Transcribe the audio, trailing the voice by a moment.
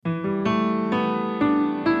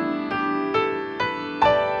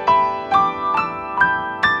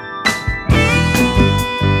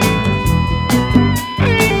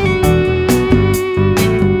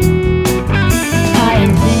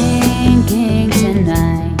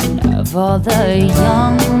of all the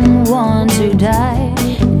young ones who died,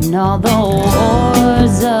 and all the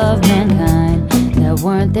wars of mankind that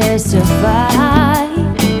weren't theirs to fight.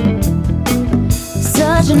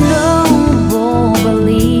 Such a noble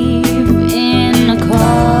belief in a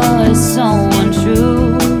cause so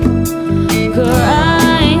untrue.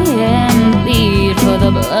 Cry and bleed for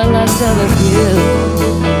the bloodlust of a few.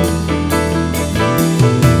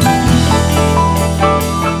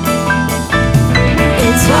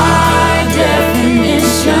 It's high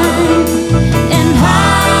definition and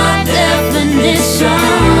high definition,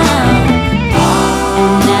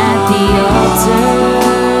 and at the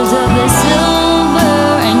altars of the silver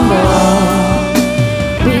and gold,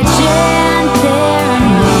 we chant their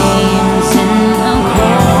names in the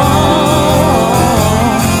cold,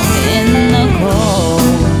 in the cold.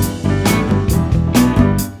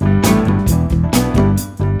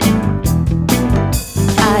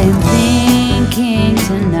 I am thinking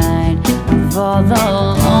tonight of all the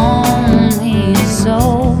lonely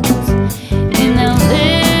souls in their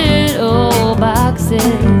little boxes,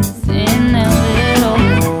 in their little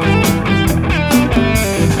holes.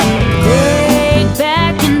 Big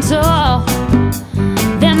back and tall,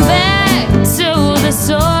 then back to the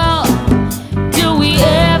soil. Do we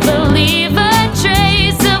ever leave a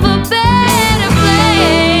trace of a better place?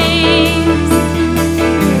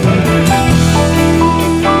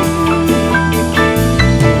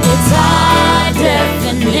 It's high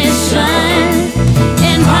definition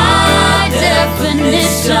and high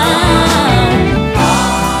definition,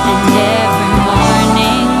 and every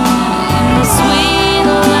morning in the sweet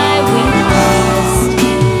light we trust,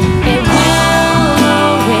 it will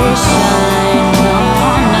always shine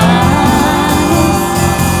on us,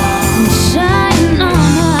 shine on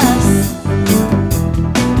us.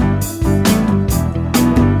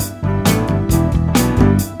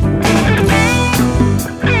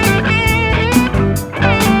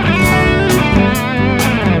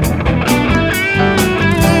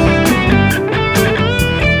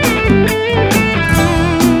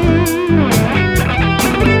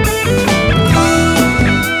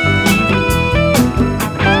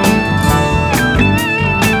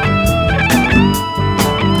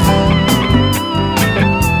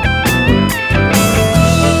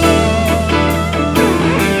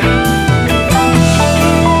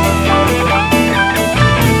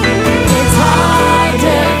 It's high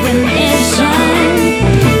definition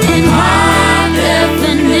and high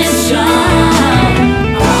definition,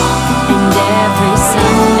 and every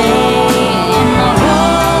Sunday in the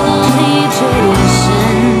holy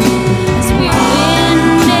tradition, as we win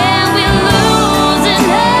and we lose in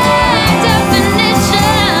high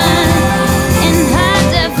definition, in high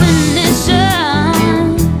definition.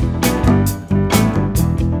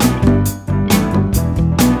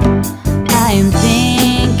 I am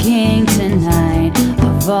thinking tonight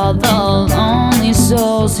of all the lonely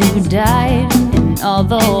souls who died, and all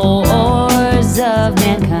the wars of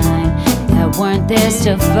mankind that weren't theirs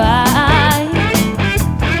to fight.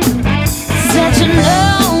 Such a